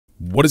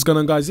What is going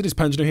on, guys? It is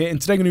Panjno here,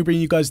 and today I'm going to bring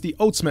you guys the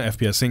ultimate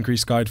FPS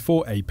increase guide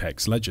for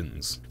Apex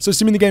Legends. So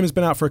assuming the game has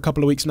been out for a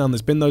couple of weeks now and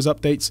there's been those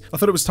updates, I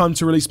thought it was time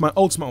to release my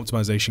ultimate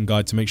optimization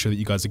guide to make sure that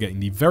you guys are getting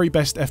the very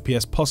best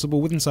FPS possible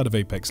with inside of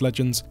Apex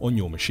Legends on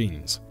your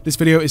machines. This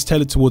video is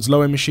tailored towards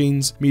low-end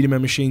machines,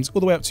 medium-end machines,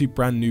 all the way up to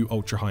brand new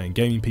ultra high-end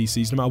gaming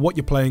PCs. No matter what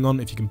you're playing on,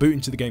 if you can boot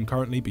into the game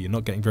currently but you're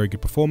not getting very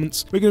good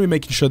performance, we're going to be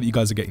making sure that you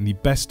guys are getting the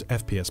best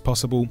FPS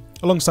possible,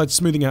 alongside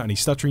smoothing out any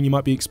stuttering you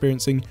might be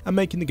experiencing and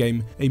making the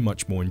game a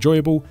much more enjoyable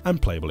and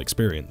playable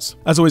experience.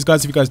 As always,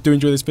 guys, if you guys do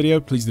enjoy this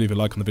video, please leave a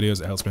like on the videos.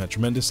 It helps me out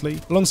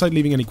tremendously, alongside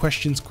leaving any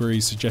questions,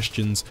 queries,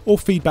 suggestions or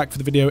feedback for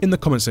the video in the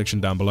comment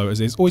section down below,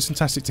 as it is always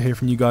fantastic to hear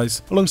from you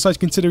guys, alongside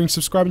considering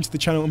subscribing to the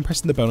channel and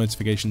pressing the bell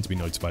notification to be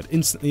notified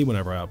instantly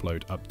whenever I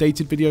upload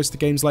updated videos to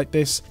games like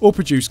this or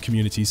produce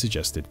community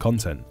suggested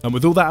content. And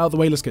with all that out of the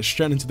way, let's get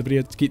straight into the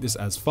video to keep this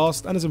as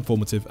fast and as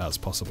informative as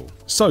possible.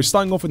 So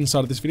starting off with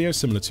inside of this video,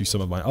 similar to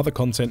some of my other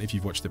content if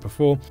you've watched it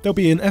before, there'll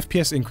be an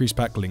FPS increase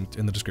pack linked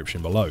in the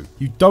description below.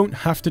 You don't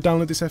have to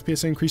download this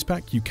FPS increase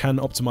pack. You can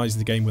optimize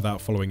the game without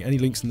following any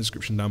links in the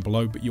description down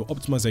below, but your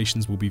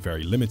optimizations will be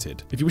very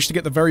limited. If you wish to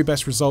get the very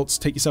best results,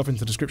 take yourself into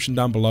the description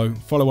down below,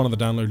 follow one of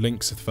the download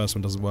links. If the first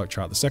one doesn't work,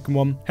 try out the second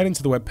one, head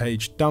into the web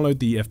page, download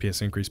the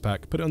FPS increase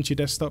pack, put it onto your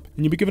desktop,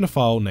 and you'll be given a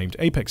file named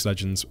Apex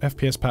Legends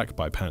FPS Pack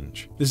by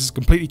PANJ. This is a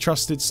completely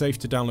trusted, safe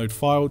to download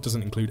file,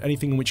 doesn't include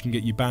anything in which can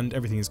get you banned.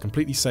 Everything is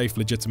completely safe,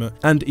 legitimate,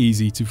 and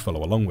easy to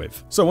follow along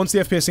with. So once the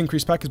FPS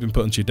increase pack has been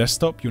put onto your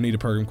desktop, you'll need a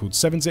program called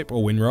 7-zip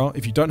or WinRAR.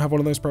 If you don't have one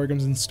of those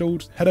programs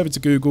installed, head over to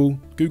Google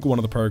one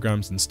of the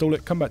programs, install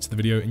it, come back to the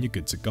video, and you're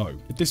good to go.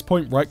 At this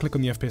point, right click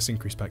on the FPS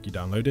increase pack you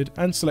downloaded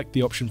and select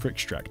the option for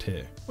extract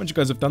here. Once you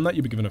guys have done that,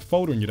 you'll be given a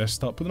folder on your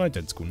desktop with an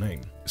identical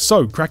name.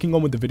 So cracking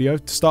on with the video,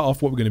 to start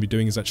off, what we're going to be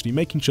doing is actually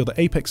making sure that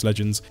Apex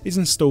Legends is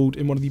installed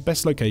in one of the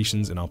best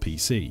locations in our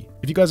PC.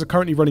 If you guys are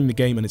currently running the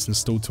game and it's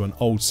installed to an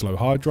old slow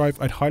hard drive,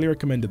 I'd highly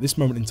recommend at this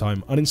moment in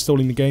time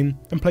uninstalling the game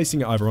and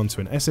placing it either onto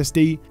an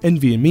SSD,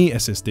 NVMe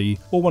SSD,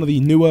 or one of the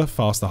newer,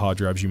 faster hard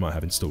drives you might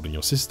have installed in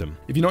your system.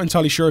 If you're not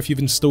entirely sure if you've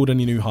installed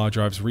any new hard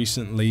drives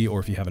recently or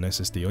if you have an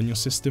SSD on your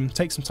system,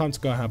 take some time to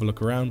go have a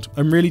look around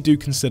and really do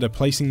consider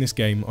placing this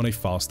game on a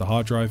faster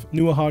hard drive,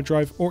 newer hard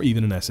drive, or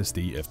even an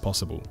SSD if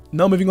possible.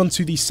 Now moving on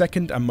to the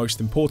second and most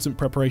important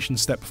preparation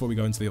step before we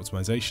go into the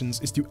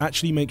optimizations is to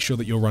actually make sure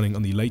that you're running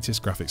on the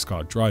latest graphics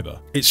card driver.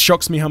 It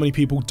shocks me how many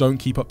people don't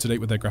keep up to date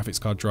with their graphics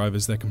card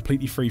drivers. They're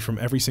completely free from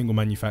every single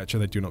manufacturer,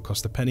 they do not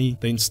cost a penny,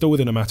 they install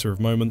within a matter of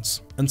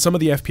moments, and some of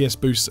the FPS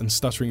boosts and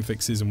stuttering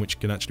fixes in which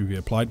can actually be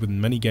applied within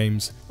many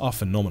games are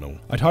phenomenal.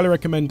 I'd highly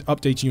recommend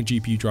updating your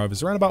GPU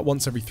drivers around about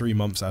once every 3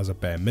 months as a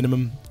bare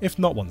minimum, if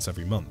not once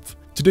every month.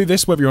 To do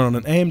this, whether you're on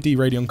an AMD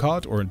Radeon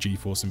card or a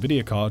GeForce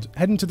Nvidia card,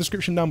 head into the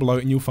description down below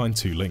and you'll find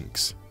 2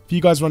 links. For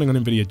you guys running on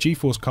Nvidia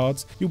GeForce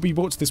cards, you'll be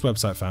brought to this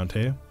website found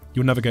here.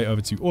 You'll navigate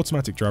over to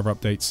automatic driver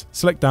updates,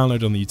 select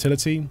download on the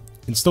utility,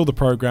 install the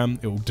program,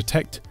 it will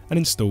detect and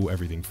install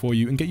everything for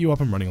you and get you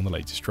up and running on the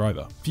latest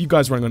driver. For you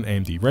guys running on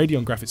AMD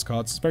Radeon graphics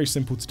cards, it's very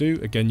simple to do.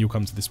 Again, you'll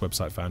come to this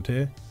website found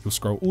here, you'll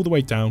scroll all the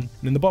way down,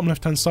 and in the bottom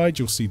left hand side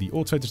you'll see the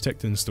auto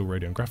detect and install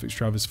Radeon graphics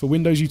drivers for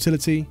Windows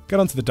utility.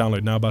 Get onto the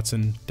download now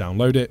button,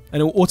 download it,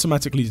 and it will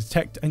automatically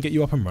detect and get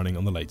you up and running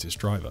on the latest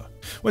driver.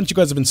 Once you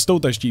guys have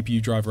installed those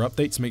GPU driver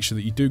updates, make sure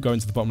that you do go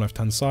into the bottom left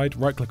hand side,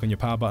 right click on your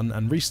power button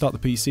and restart the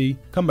PC.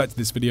 Come back to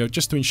this video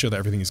just to ensure that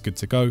everything is good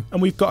to go, and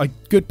we've got a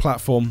good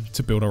platform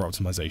to build our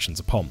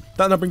optimizations upon.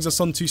 That now brings us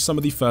on to some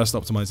of the first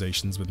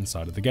optimizations with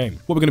inside of the game.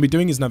 What we're going to be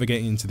doing is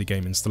navigating into the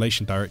game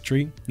installation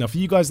directory. Now for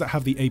you guys that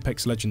have the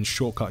Apex Legends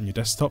shortcut on your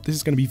desktop, this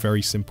is going to be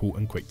very simple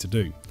and quick to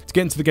do. To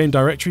get into the game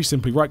directory,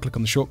 simply right click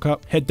on the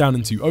shortcut, head down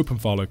into open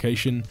file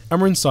location, and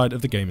we're inside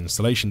of the game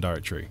installation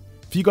directory.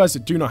 For you guys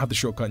that do not have the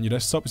shortcut on your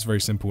desktop, it's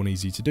very simple and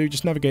easy to do.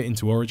 Just navigate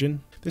into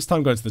Origin. This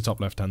time go to the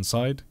top left hand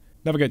side,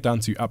 navigate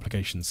down to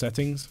application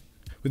settings.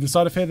 With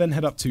inside of here, then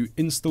head up to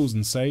installs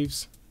and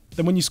saves.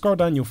 Then when you scroll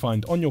down, you'll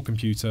find on your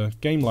computer,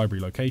 game library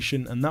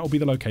location, and that will be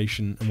the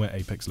location and where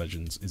Apex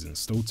Legends is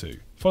installed to.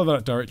 Follow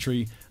that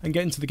directory and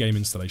get into the game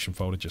installation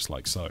folder just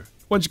like so.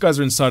 Once you guys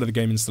are inside of the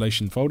game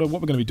installation folder,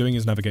 what we're going to be doing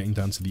is navigating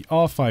down to the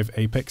R5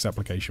 Apex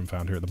application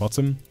found here at the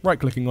bottom, right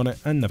clicking on it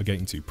and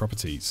navigating to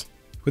properties.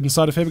 With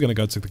inside of here, we're going to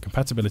go to the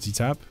compatibility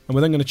tab, and we're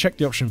then going to check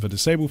the option for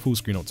disable full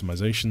screen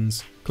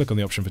optimizations, click on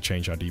the option for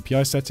change our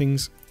DPI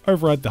settings,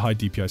 override the high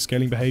DPI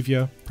scaling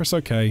behavior, press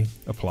OK,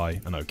 apply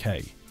and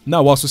OK.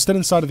 Now, whilst we're still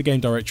inside of the game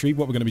directory,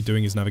 what we're going to be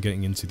doing is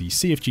navigating into the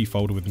CFG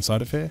folder with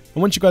inside of here.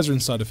 And once you guys are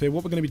inside of here,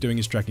 what we're going to be doing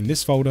is dragging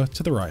this folder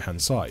to the right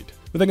hand side.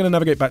 We're then going to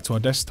navigate back to our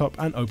desktop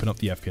and open up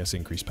the FPS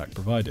increase pack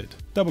provided,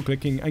 double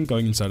clicking and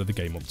going inside of the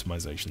game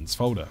optimizations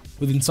folder.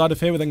 With inside of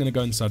here, we're then going to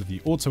go inside of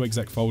the auto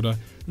exec folder,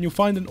 and you'll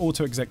find an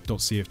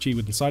autoexec.cfg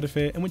with inside of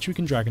here in which we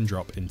can drag and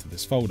drop into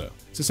this folder.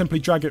 So simply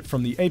drag it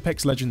from the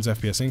Apex Legends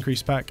FPS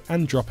increase pack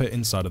and drop it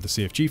inside of the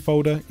CFG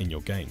folder in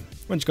your game.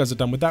 Once you guys are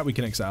done with that, we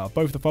can exit out of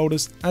both the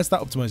folders as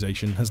that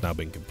optimization has now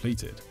been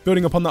completed.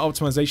 Building upon that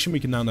optimization, we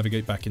can now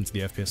navigate back into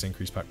the FPS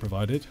increase pack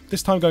provided,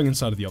 this time going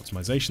inside of the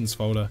optimizations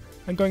folder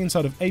and going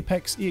inside of Apex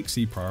Apex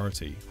EXE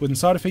priority. With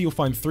inside of here you'll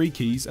find 3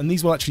 keys, and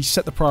these will actually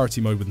set the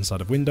priority mode with inside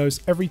of Windows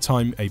every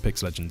time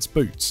Apex Legends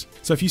boots.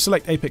 So if you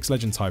select Apex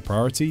Legends high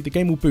priority, the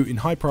game will boot in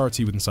high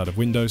priority with inside of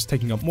Windows,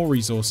 taking up more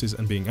resources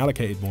and being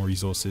allocated more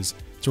resources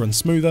to run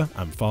smoother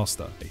and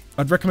faster.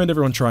 I'd recommend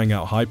everyone trying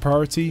out high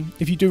priority.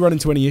 If you do run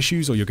into any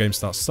issues or your game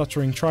starts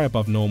stuttering, try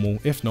above normal,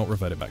 if not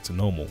revert it back to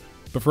normal.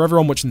 But for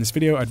everyone watching this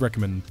video, I'd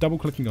recommend double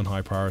clicking on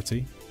high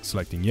priority,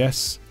 selecting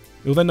yes.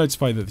 It will then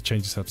notify that the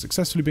changes have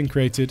successfully been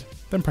created,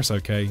 then press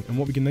OK, and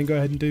what we can then go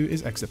ahead and do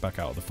is exit back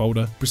out of the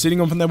folder.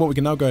 Proceeding on from there, what we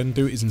can now go ahead and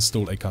do is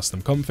install a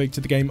custom config to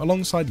the game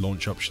alongside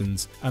launch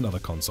options and other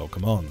console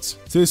commands.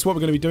 So this, what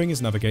we're going to be doing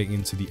is navigating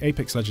into the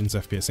Apex Legends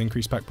FPS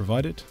Increase Pack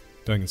provided,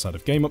 going inside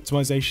of Game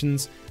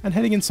Optimizations, and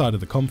heading inside of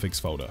the configs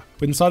folder.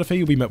 With inside of here,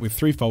 you'll be met with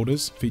 3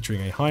 folders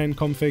featuring a high-end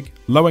config,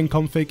 low-end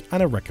config,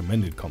 and a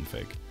recommended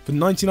config. For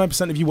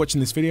 99% of you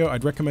watching this video,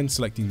 I'd recommend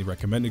selecting the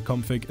recommended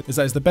config, as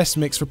that is the best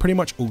mix for pretty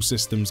much all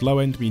systems,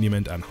 low-end,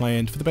 medium-end, and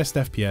high-end for the best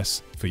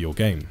FPS for your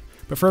game.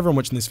 But for everyone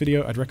watching this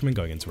video, I'd recommend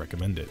going into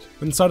recommended.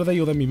 Inside of there,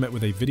 you'll then be met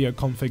with a video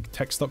config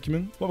text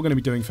document. What we're going to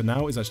be doing for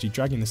now is actually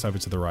dragging this over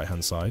to the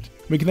right-hand side.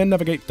 We can then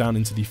navigate down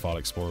into the File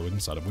Explorer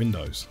inside of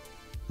Windows.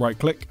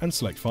 Right-click and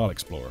select File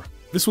Explorer.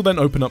 This will then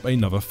open up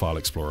another File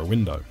Explorer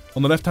window.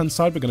 On the left-hand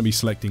side, we're going to be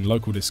selecting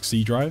local disk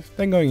C drive,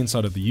 then going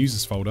inside of the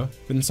users folder.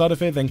 Then inside of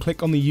here, then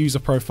click on the user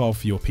profile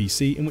for your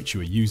PC in which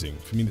you are using.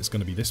 For me, that's going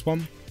to be this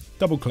one.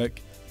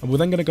 Double-click, and we're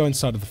then going to go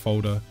inside of the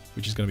folder,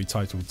 which is going to be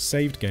titled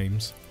Saved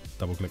Games.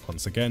 Double-click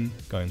once again,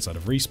 go inside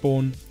of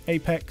Respawn,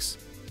 Apex,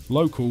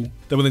 Local.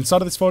 Then within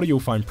inside of this folder, you'll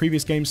find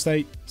previous game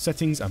state,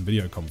 settings, and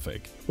video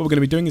config. What we're going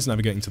to be doing is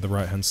navigating to the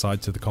right-hand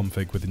side to the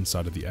config with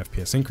inside of the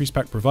FPS Increase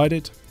Pack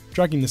provided,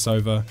 dragging this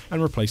over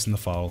and replacing the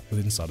file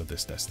with inside of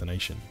this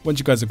destination. Once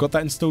you guys have got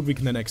that installed, we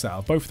can then exit out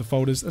of both the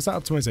folders as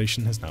that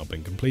optimization has now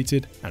been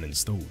completed and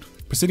installed.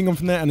 Proceeding on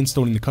from there and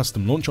installing the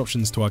custom launch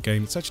options to our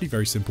game, it's actually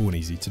very simple and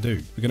easy to do.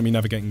 We're going to be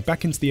navigating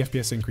back into the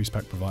FPS Increase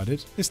Pack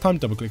provided, this time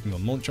double clicking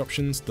on launch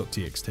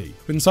options.txt.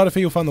 With inside of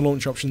here, you'll find the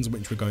launch options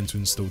which we're going to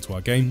install to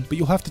our game, but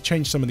you'll have to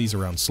change some of these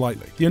around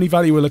slightly. The only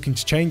value we're looking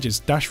to change is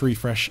dash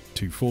refresh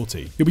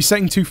 240. You'll be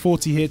setting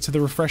 240 here to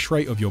the refresh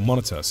rate of your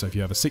monitor. So if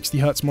you have a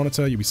 60Hz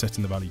monitor, you'll be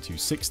setting the value to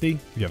 60.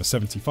 If you have a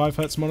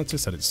 75Hz monitor,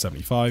 set it to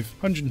 75,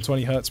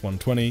 120Hz,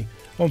 120,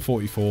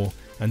 144,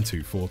 and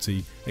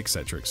 240,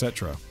 etc,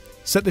 etc.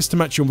 Set this to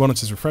match your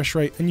monitor's refresh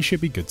rate and you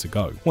should be good to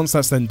go. Once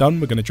that's then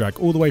done, we're going to drag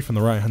all the way from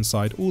the right hand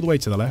side all the way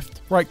to the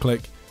left, right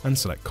click, and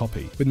select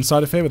copy. With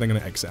inside of here, we're then going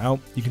to exit out.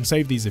 You can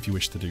save these if you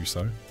wish to do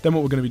so. Then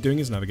what we're going to be doing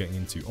is navigating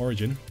into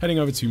Origin, heading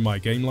over to My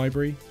Game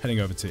Library, heading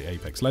over to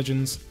Apex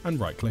Legends, and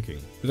right clicking.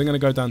 We're then going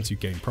to go down to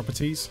Game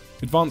Properties,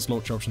 Advanced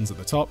Launch Options at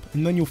the top,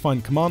 and then you'll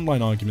find command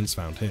line arguments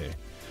found here.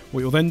 What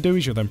you'll then do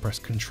is you'll then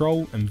press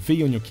Ctrl and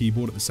V on your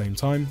keyboard at the same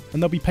time,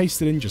 and they'll be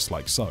pasted in just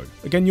like so.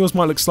 Again, yours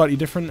might look slightly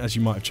different as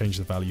you might have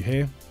changed the value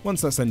here. Once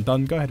that's then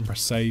done, go ahead and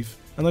press save,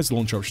 and those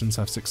launch options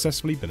have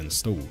successfully been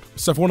installed.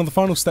 So for one of the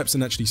final steps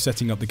in actually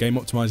setting up the game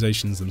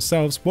optimizations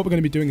themselves, what we're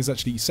going to be doing is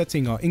actually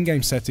setting our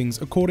in-game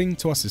settings according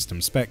to our system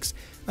specs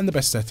and the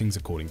best settings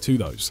according to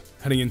those.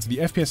 Heading into the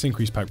FPS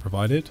Increase Pack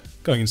provided,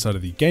 going inside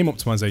of the Game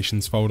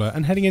Optimizations folder,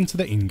 and heading into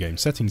the In-Game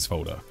Settings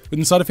folder. With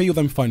inside of here, you'll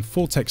then find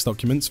 4 text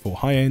documents for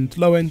high-end,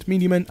 low-end,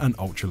 medium-end, and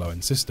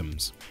ultra-low-end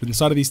systems. With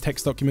inside of these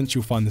text documents,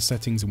 you'll find the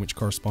settings in which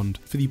correspond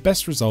for the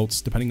best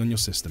results depending on your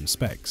system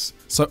specs.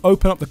 So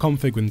open up the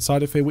config with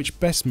inside of here which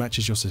best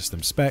matches your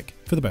system spec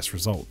for the best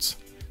results.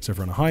 So if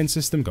you're on a high-end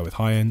system, go with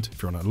high-end.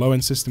 If you're on a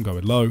low-end system, go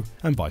with low,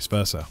 and vice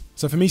versa.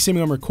 So for me,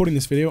 seeming I'm recording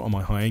this video on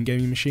my high-end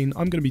gaming machine,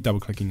 I'm going to be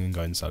double-clicking and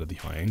going inside of the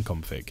high-end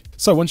config.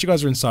 So once you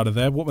guys are inside of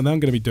there, what we're now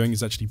going to be doing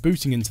is actually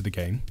booting into the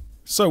game.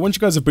 So once you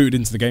guys have booted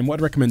into the game, what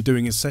I'd recommend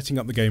doing is setting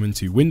up the game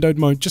into windowed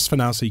mode just for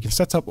now so you can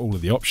set up all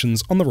of the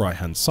options on the right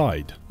hand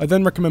side. I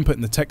then recommend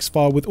putting the text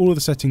file with all of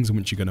the settings in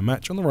which you're going to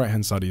match on the right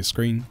hand side of your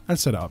screen and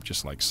set it up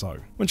just like so.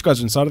 Once you guys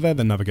are inside of there,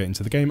 then navigate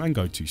into the game and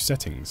go to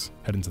settings.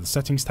 Head into the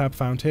settings tab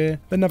found here,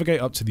 then navigate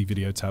up to the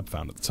video tab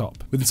found at the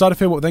top. With inside of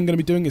here, what we're then going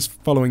to be doing is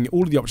following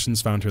all of the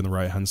options found here on the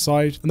right hand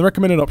side and the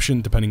recommended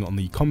option depending on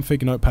the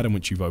config notepad in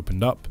which you've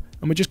opened up,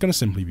 and we're just going to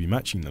simply be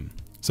matching them.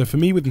 So for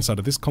me, with inside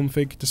of this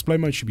config, display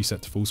mode should be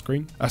set to full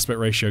screen, aspect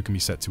ratio can be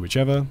set to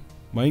whichever,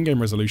 my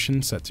in-game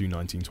resolution set to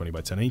 1920 by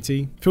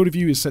 1080, field of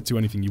view is set to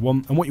anything you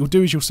want, and what you'll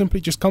do is you'll simply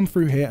just come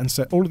through here and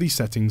set all of these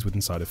settings with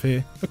inside of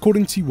here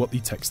according to what the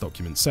text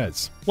document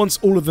says. Once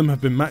all of them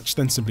have been matched,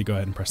 then simply go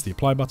ahead and press the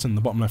apply button on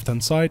the bottom left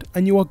hand side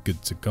and you are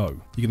good to go.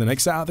 You can then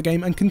exit out of the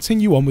game and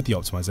continue on with the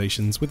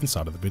optimizations with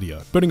inside of the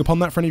video. Building upon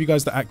that, for any of you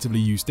guys that actively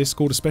use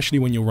Discord, especially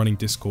when you're running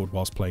Discord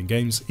whilst playing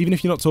games, even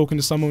if you're not talking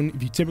to someone,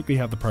 if you typically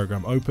have the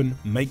program open,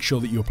 make sure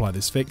that you apply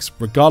this fix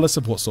regardless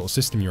of what sort of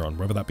system you're on,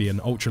 whether that be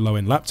an ultra low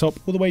end laptop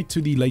all the way to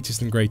to the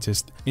latest and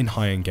greatest in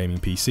high-end gaming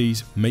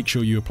PCs, make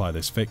sure you apply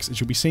this fix as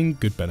you'll be seeing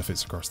good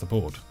benefits across the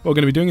board. What we're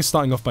going to be doing is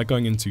starting off by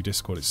going into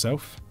Discord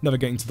itself,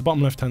 navigating to the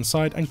bottom left hand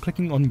side and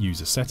clicking on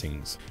user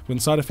settings.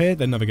 Inside of here,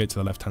 then navigate to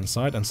the left hand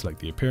side and select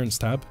the appearance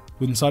tab.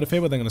 Inside of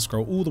here, we're then going to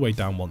scroll all the way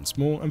down once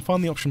more and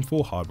find the option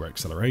for hardware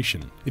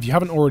acceleration. If you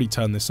haven't already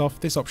turned this off,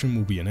 this option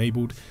will be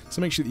enabled,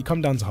 so make sure that you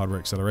come down to hardware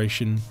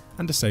acceleration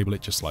and disable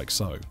it just like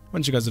so.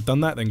 Once you guys have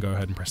done that, then go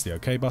ahead and press the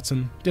OK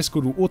button.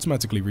 Discord will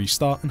automatically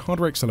restart and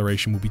hardware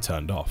acceleration will be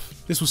turned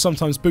off. This will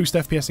sometimes boost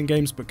FPS in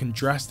games but can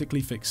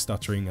drastically fix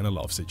stuttering in a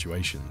lot of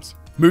situations.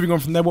 Moving on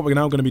from there, what we're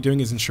now going to be doing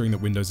is ensuring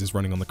that Windows is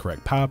running on the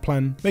correct power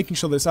plan, making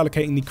sure that it's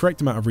allocating the correct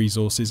amount of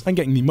resources and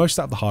getting the most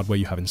out of the hardware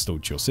you have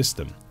installed to your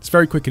system. It's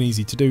very quick and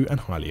easy to do and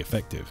highly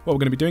effective. What we're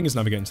going to be doing is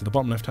navigating to the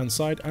bottom left hand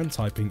side and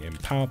typing in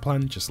power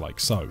plan just like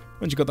so.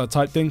 Once you've got that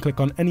typed in, click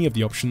on any of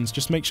the options,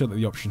 just make sure that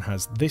the option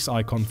has this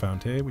icon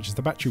found here, which is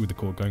the battery with the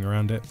cord going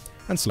around it,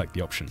 and select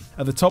the option.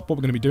 At the top, what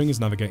we're going to be doing is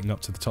navigating up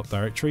to the top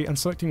directory and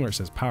selecting where it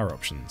says power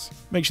options.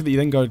 Make sure that you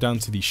then go down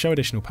to the show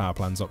additional power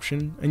plans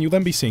option, and you'll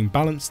then be seeing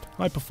balanced,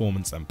 high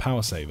performance and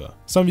power saver.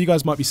 Some of you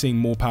guys might be seeing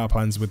more power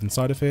plans with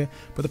inside of here,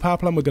 but the power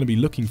plan we're going to be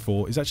looking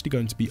for is actually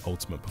going to be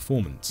ultimate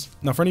performance.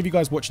 Now for any of you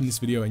guys watching this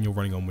video and you're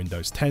running on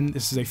Windows 10,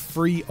 this is a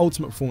free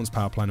ultimate performance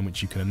power plan in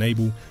which you can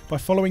enable by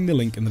following the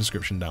link in the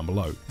description down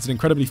below. It's an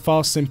incredibly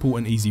fast, simple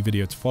and easy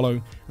video to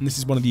follow, and this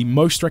is one of the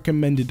most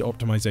recommended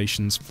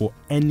optimizations for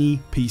any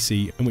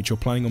PC in which you're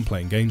planning on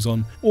playing games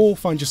on, or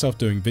find yourself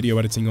doing video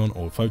editing on,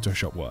 or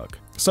Photoshop work.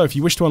 So if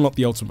you wish to unlock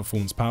the ultimate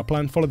performance power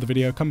plan, follow the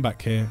video, come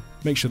back here,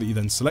 make sure that you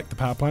then select the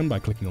power plan by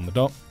clicking on the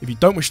dot. If you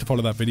don't wish to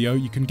follow that video,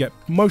 you can get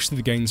most of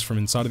the gains from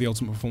inside of the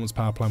ultimate performance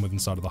power plan with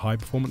inside of the high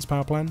performance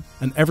power plan,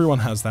 and everyone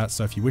has that,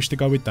 so if you wish to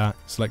go with that,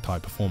 select high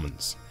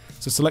performance.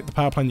 So select the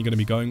power plan you're going to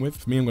be going with.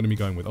 For me, I'm going to be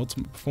going with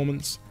ultimate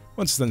performance.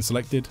 Once it's then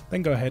selected,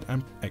 then go ahead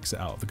and exit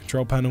out of the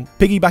control panel.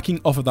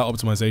 Piggybacking off of that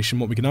optimization,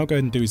 what we can now go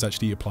ahead and do is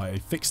actually apply a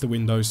fix to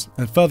Windows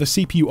and further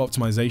CPU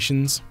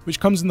optimizations,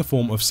 which comes in the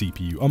form of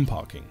CPU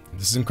unparking.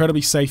 This is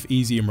incredibly safe,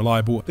 easy and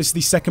reliable. This is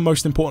the second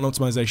most important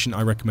optimization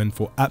I recommend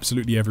for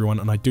absolutely everyone,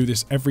 and I do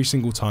this every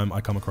single time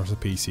I come across a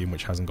PC in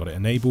which hasn't got it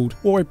enabled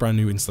or a brand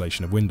new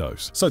installation of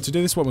Windows. So to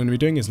do this, what we're going to be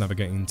doing is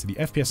navigating into the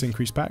FPS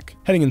Increase Pack,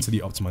 heading into the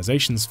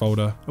optimizations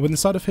folder, and with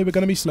inside of here we're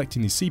going to be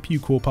selecting the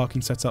CPU core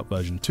parking setup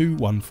version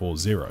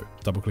 2140.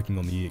 Double clicking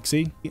on the exe,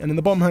 and in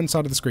the bottom hand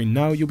side of the screen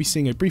now you'll be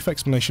seeing a brief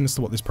explanation as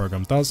to what this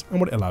program does and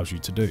what it allows you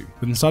to do.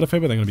 With inside of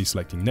here we're then going to be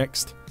selecting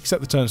next,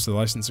 accept the terms to the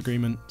license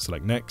agreement,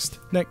 select next,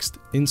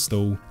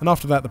 install, and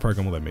after that the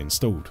program will then be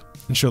installed.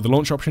 Ensure the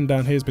launch option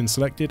down here has been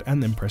selected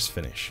and then press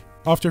finish.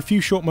 After a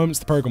few short moments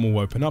the program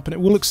will open up and it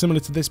will look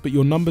similar to this, but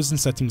your numbers and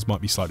settings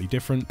might be slightly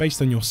different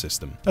based on your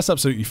system. That's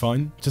absolutely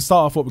fine. To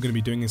start off, what we're going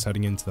to be doing is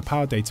heading into the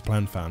power data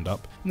plan found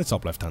up in the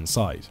top left hand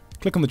side.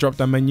 Click on the drop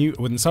down menu,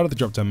 and inside of the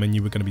drop down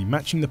menu we're going to be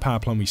matching the power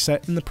plan we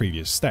set in the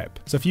previous step.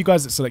 So if you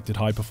guys that selected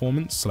high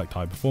performance, select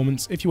high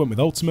performance. If you went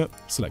with ultimate,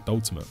 select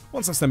ultimate.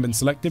 Once that's then been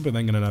selected, we're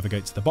then going to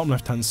navigate to the bottom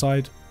left hand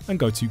side and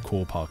go to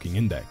core parking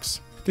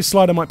index. This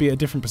slider might be at a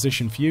different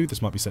position for you,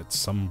 this might be set to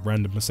some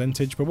random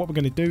percentage, but what we're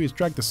going to do is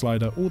drag the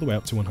slider all the way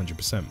up to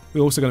 100%.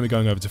 We're also going to be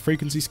going over to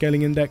frequency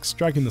scaling index,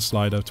 dragging the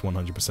slider to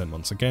 100%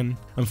 once again.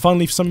 And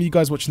finally, for some of you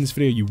guys watching this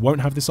video, you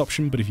won't have this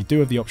option, but if you do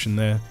have the option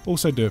there,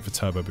 also do it for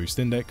turbo boost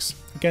index,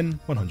 again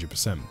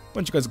 100%.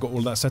 Once you guys have got all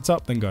of that set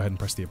up, then go ahead and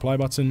press the apply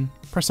button,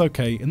 press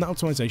OK, and that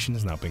optimization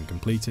has now been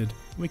completed.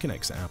 We can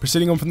exit out.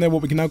 Proceeding on from there,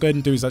 what we can now go ahead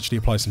and do is actually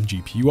apply some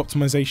GPU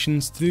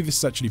optimizations. To do this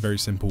is actually very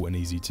simple and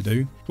easy to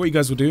do. What you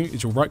guys will do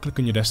is you'll right click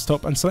on your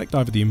desktop and select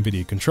either the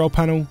Nvidia control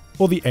panel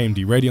or the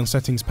AMD Radeon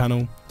settings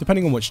panel,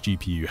 depending on which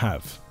GPU you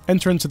have.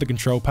 Enter into the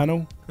control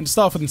panel, and to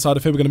start off with inside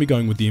of here we're going to be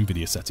going with the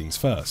Nvidia settings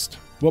first.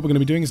 What we're going to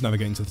be doing is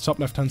navigating to the top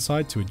left hand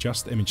side to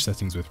adjust image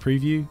settings with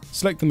preview,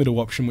 select the middle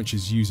option which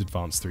is use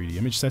advanced 3D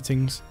image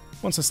settings.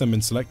 Once that's then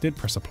been selected,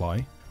 press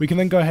apply. We can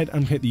then go ahead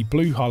and hit the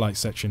blue highlight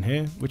section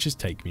here, which is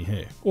take me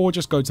here, or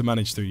just go to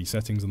manage 3D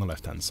settings on the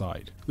left hand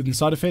side. With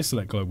inside of here,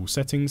 select global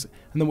settings,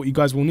 and then what you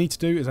guys will need to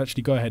do is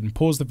actually go ahead and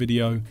pause the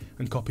video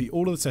and copy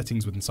all of the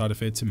settings with inside of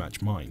here to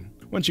match mine.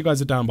 Once you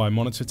guys are down by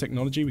monitor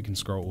technology, we can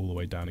scroll all the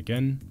way down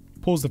again,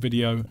 pause the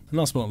video, and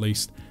last but not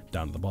least,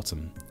 down to the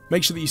bottom.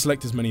 Make sure that you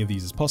select as many of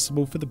these as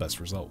possible for the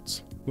best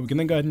results. What we can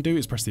then go ahead and do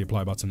is press the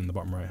apply button in the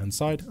bottom right hand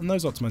side, and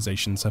those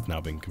optimizations have now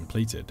been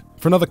completed.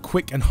 For another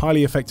quick and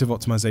highly effective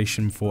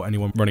optimization for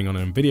anyone running on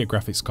an Nvidia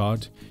graphics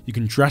card, you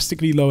can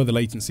drastically lower the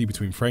latency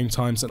between frame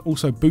times and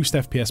also boost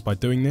FPS by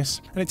doing this,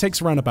 and it takes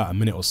around about a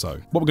minute or so.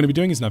 What we're going to be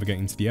doing is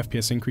navigating to the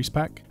FPS Increase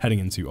Pack, heading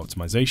into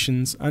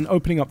optimizations, and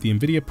opening up the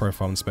Nvidia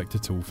Profile Inspector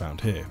tool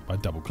found here by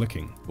double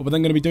clicking. What we're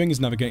then going to be doing is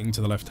navigating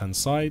to the left hand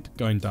side,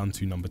 going down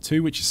to number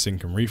 2, which is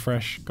sync and refresh,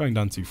 refresh, going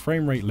down to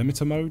frame rate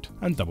limiter mode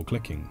and double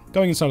clicking.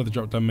 Going inside of the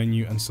drop down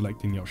menu and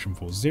selecting the option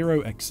for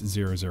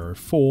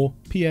 0x004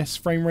 PS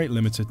frame rate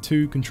limiter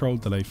 2 control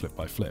delay flip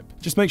by flip.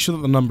 Just make sure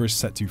that the number is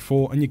set to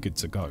 4 and you're good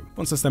to go.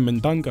 Once that's then been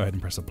done, go ahead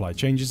and press apply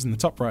changes in the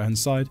top right hand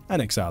side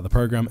and exit out of the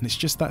program, and it's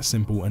just that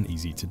simple and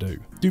easy to do.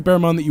 Do bear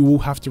in mind that you will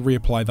have to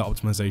reapply that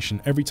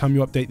optimization every time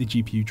you update the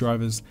GPU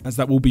drivers, as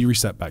that will be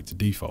reset back to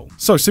default.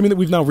 So assuming that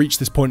we've now reached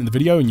this point in the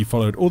video and you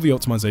followed all the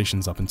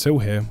optimizations up until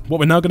here, what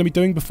we're now going to be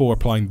doing before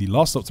applying the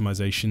last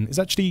optimization is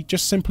actually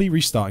just simply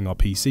restarting our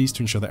PCs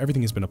to ensure that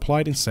everything has been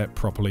applied and set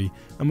properly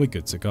and we're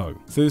good to go.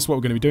 So this, what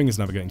we're going to be doing is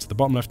navigating to the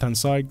bottom left hand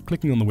side,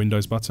 clicking on the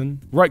Windows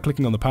button, right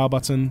clicking on the power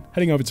button,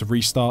 heading over to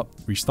restart,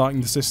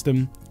 restarting the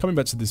system, coming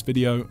back to this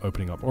video,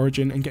 opening up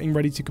Origin and getting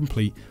ready to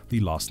complete the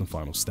last and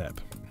final step.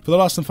 For the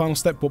last and final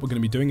step, what we're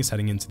going to be doing is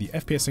heading into the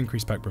FPS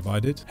Increase Pack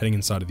provided, heading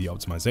inside of the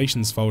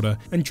Optimizations folder,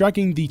 and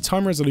dragging the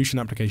time resolution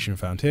application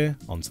found here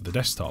onto the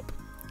desktop.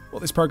 What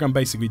this program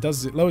basically does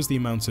is it lowers the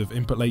amount of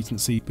input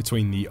latency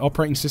between the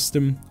operating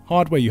system,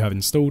 hardware you have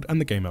installed,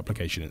 and the game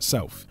application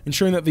itself,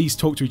 ensuring that these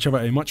talk to each other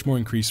at a much more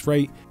increased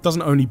rate. It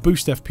doesn't only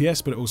boost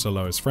FPS, but it also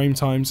lowers frame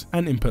times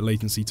and input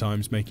latency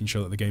times, making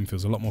sure that the game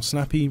feels a lot more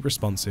snappy,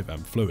 responsive,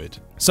 and fluid.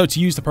 So to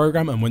use the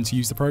program and when to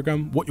use the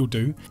program, what you'll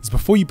do is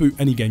before you boot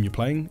any game you're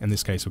playing, in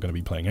this case we're going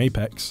to be playing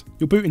Apex,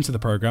 you'll boot into the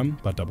program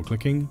by double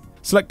clicking,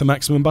 select the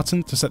maximum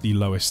button to set the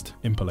lowest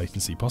input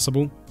latency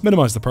possible,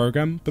 minimize the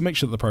program, but make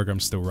sure that the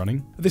program's still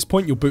running. At this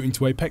point, you'll boot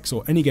into Apex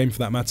or any game for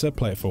that matter,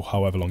 play it for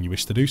however long you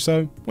wish to do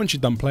so. Once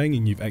you're done playing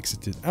and you've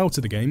exited out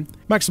of the game,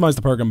 maximize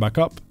the program back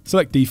up,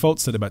 select default,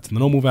 set it back to the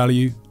normal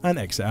value, and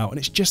exit out, and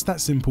it's just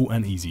that simple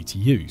and easy to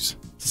use.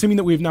 So assuming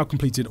that we've now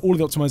completed all of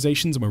the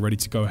optimizations and we're ready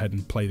to go ahead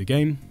and play the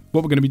game,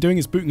 what we're going to be doing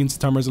is booting into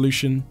time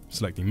resolution,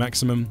 selecting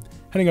maximum,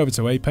 heading over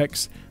to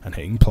Apex and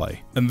hitting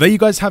play. And there you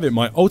guys have it,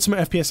 my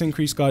ultimate FPS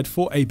increase guide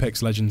for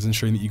Apex Legends,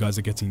 ensuring that you guys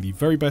are getting the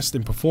very best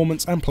in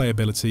performance and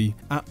playability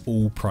at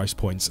all price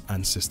points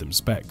and system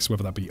specs,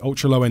 whether that be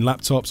ultra low end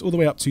laptops all the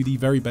way up to the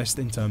very best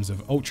in terms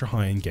of ultra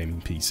high end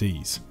gaming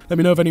PCs. Let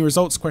me know of any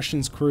results,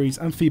 questions, queries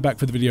and feedback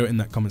for the video in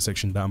that comment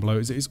section down below,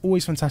 as it is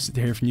always fantastic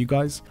to hear from you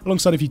guys.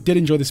 Alongside, if you did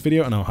enjoy this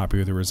video and are happy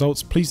with the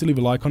results, please do leave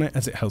a like on it,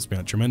 as it helps me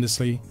out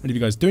tremendously. And if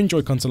you guys do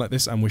enjoy content like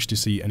this and wish to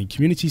see any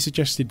community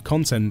suggested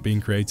content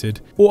being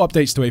created or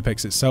updates to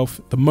Apex itself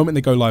the moment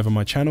they go live on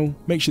my channel,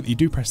 make sure that you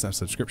do press that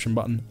subscription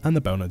button and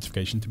the bell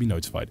notification to be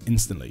notified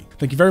instantly.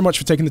 Thank you very much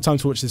for taking the time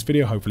to watch this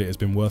video. Hopefully it has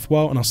been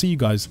worthwhile, and I'll see you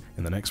guys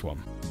in the next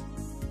one.